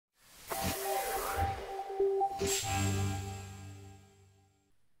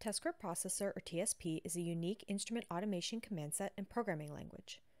Test Script Processor, or TSP, is a unique instrument automation command set and programming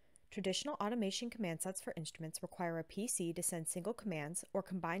language. Traditional automation command sets for instruments require a PC to send single commands or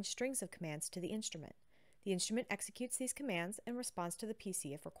combined strings of commands to the instrument. The instrument executes these commands and responds to the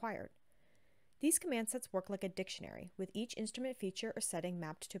PC if required. These command sets work like a dictionary, with each instrument feature or setting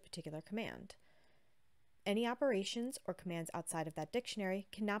mapped to a particular command. Any operations or commands outside of that dictionary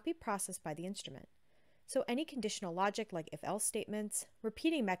cannot be processed by the instrument. So any conditional logic like if-else statements,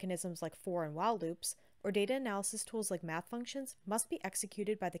 repeating mechanisms like for and while loops, or data analysis tools like math functions must be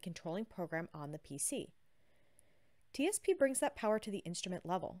executed by the controlling program on the PC. TSP brings that power to the instrument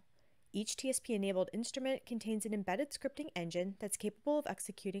level. Each TSP-enabled instrument contains an embedded scripting engine that's capable of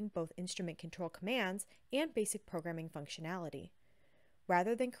executing both instrument control commands and basic programming functionality.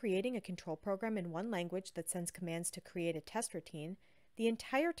 Rather than creating a control program in one language that sends commands to create a test routine, the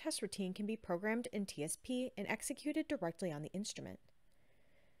entire test routine can be programmed in TSP and executed directly on the instrument.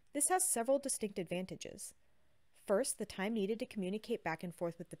 This has several distinct advantages. First, the time needed to communicate back and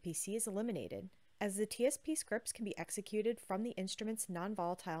forth with the PC is eliminated, as the TSP scripts can be executed from the instrument's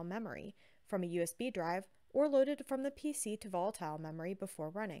non-volatile memory, from a USB drive, or loaded from the PC to volatile memory before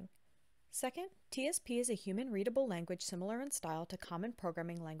running. Second, TSP is a human-readable language similar in style to common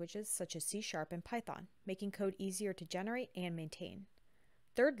programming languages such as C# and Python, making code easier to generate and maintain.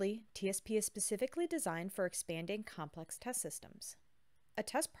 Thirdly, TSP is specifically designed for expanding complex test systems. A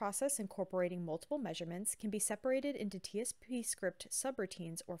test process incorporating multiple measurements can be separated into TSP script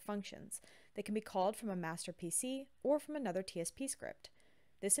subroutines or functions that can be called from a master PC or from another TSP script.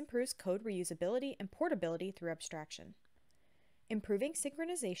 This improves code reusability and portability through abstraction. Improving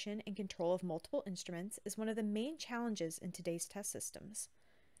synchronization and control of multiple instruments is one of the main challenges in today's test systems.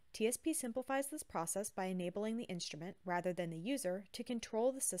 TSP simplifies this process by enabling the instrument, rather than the user, to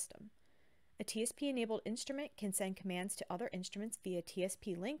control the system. A TSP-enabled instrument can send commands to other instruments via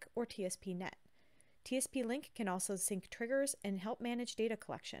TSP-Link or TSP-Net. TSP-Link can also sync triggers and help manage data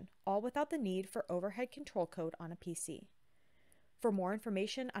collection, all without the need for overhead control code on a PC. For more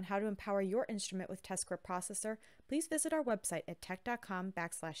information on how to empower your instrument with Test Script Processor, please visit our website at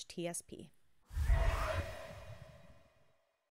tek.com/TSP.